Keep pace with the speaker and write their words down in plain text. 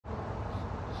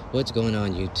What's going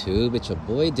on YouTube? It's your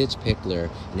boy Ditch Pickler,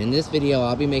 and in this video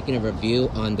I'll be making a review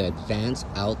on the advanced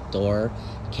outdoor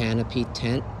canopy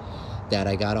tent that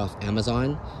I got off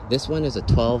Amazon. This one is a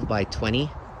 12 by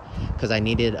 20 because I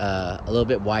needed a little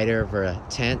bit wider of a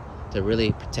tent to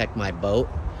really protect my boat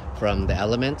from the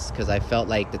elements, because I felt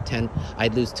like the tent,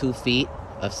 I'd lose 2 feet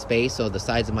of space, so the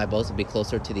sides of my boats would be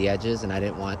closer to the edges, and I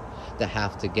didn't want to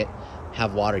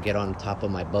have water get on top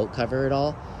of my boat cover at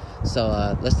all.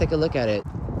 So let's take a look at it.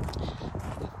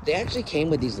 They actually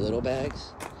came with these little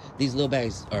bags. These little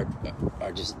bags are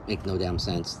just make no damn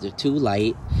sense. They're too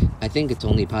light. I think it's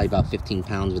only probably about 15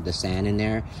 pounds with the sand in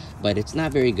there, but it's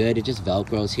not very good. It just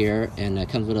velcros here, and it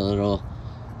comes with a little,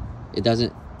 it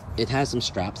has some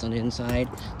straps on the inside,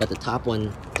 but the top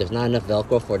one, there's not enough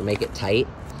velcro for it to make it tight,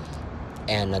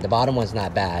 and the bottom one's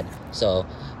not bad. So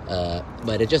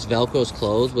but it just velcros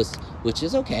closed, which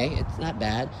is okay. It's not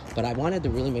bad, but I wanted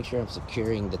to really make sure I'm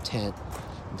securing the tent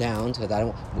down, because I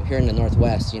don't, here in the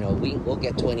Northwest, you know, we'll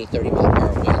get 20-30 mile per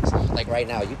hour winds. Like right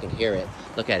now, you can hear it.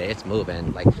 Look at it, it's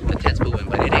moving. Like the tent's moving,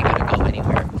 but it ain't gonna go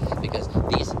anywhere, because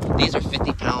these are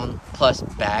 50-pound plus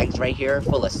bags right here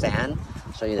full of sand.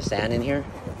 I'll show you the sand in here,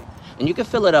 and you can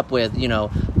fill it up with, you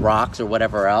know, rocks or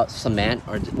whatever else, cement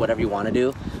or whatever you want to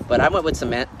do. But I went with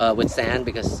cement, with sand,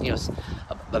 because, you know,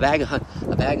 a bag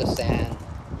of sand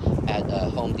at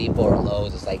Home Depot or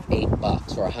Lowe's is like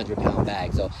 $8 for a 100-pound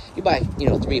bag. So you buy, you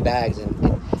know, 3 bags, and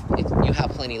you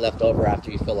have plenty left over after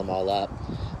you fill them all up.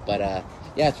 But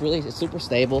yeah, it's super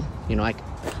stable. You know,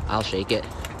 I'll shake it.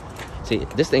 See,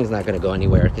 this thing's not gonna go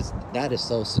anywhere, because that is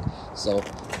so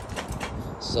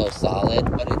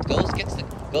solid. But it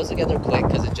goes together quick,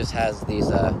 because it just has these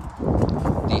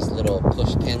little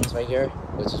push pins right here,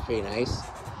 which is pretty nice.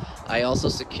 I also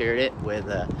secured it with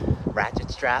ratchet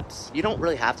straps. You don't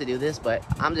really have to do this, but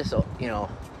I'm just, you know,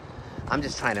 I'm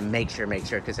just trying to make sure,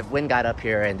 because if wind got up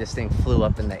here and this thing flew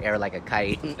up in the air like a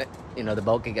kite, you know, the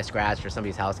boat could get scratched or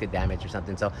somebody's house get damaged or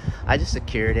something. So I just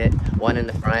secured it, one in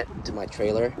the front to my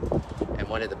trailer and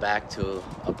one in the back to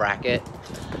a bracket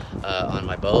on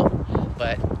my boat.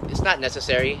 But it's not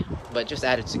necessary, but just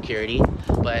added security.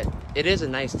 But it is a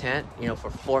nice tent, you know, for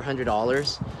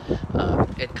 $400.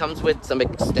 It comes with some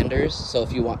extenders, so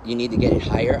if you need to get it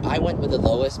higher. I went with the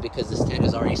lowest because this tent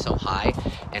is already so high,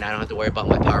 and I don't have to worry about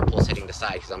my power poles hitting the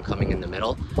side, because I'm coming in the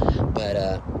middle. But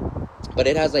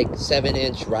it has like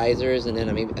 7-inch risers, and then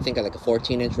I think like a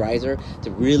 14-inch riser to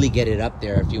really get it up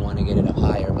there if you want to get it up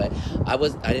higher. But I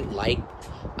didn't like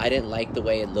the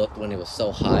way it looked when it was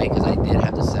so high, because I did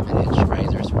have the 7-inch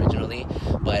risers originally,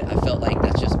 but I felt like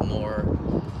that's just more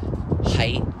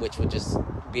height, which would just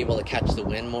be able to catch the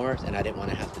wind more, and I didn't want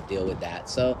to have to deal with that.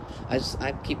 So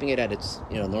I'm keeping it at its,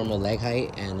 you know, normal leg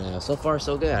height, and so far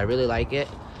so good. I really like it.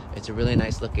 It's a really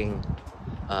nice looking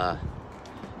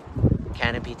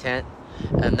canopy tent.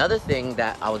 Another thing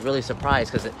that I was really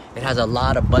surprised, because it has a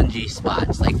lot of bungee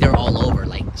spots. Like, they're all over.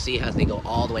 Like, see how they go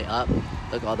all the way up?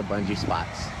 Look at all the bungee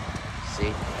spots. See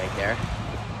right there?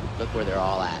 Look where they're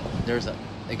all at.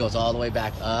 It goes all the way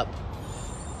back up,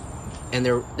 and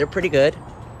they're pretty good.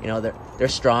 You know, they're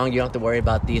strong. You don't have to worry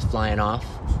about these flying off.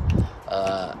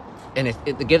 And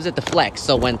it gives it the flex,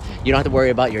 so when you don't have to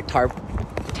worry about your tarp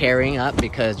tearing up,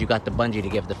 because you got the bungee to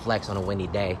give the flex on a windy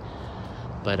day.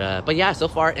 But yeah, so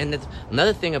far. And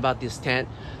another thing about this tent,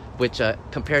 which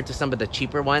compared to some of the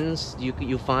cheaper ones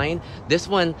you find, this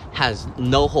one has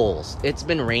no holes. It's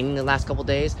been raining the last couple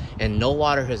days, and no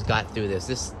water has got through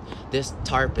this. This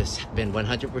tarp has been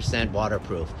 100%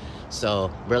 waterproof, so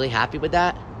really happy with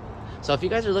that. So if you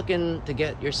guys are looking to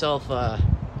get yourself a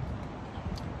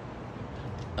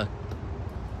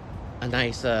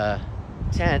nice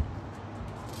tent,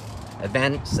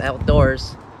 advanced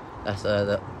outdoors, that's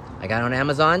I got on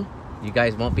Amazon. You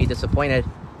guys won't be disappointed.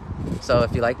 So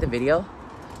if you like the video,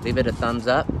 leave it a thumbs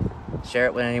up, share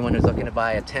it with anyone who's looking to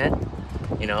buy a tent,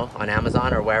 you know, on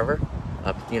Amazon or wherever.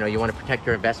 You know, you want to protect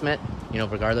your investment, you know,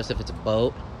 regardless if it's a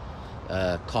boat,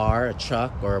 a car, a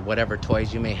truck, or whatever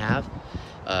toys you may have.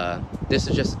 This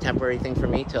is just a temporary thing for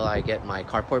me till I get my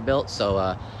carport built.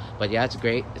 So but yeah, it's a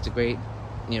great,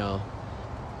 you know,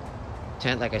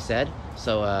 tent, like I said.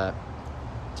 So I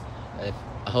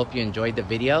hope you enjoyed the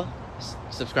video.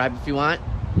 Subscribe if you want.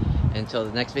 Until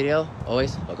the next video,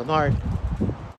 always hook 'em hard.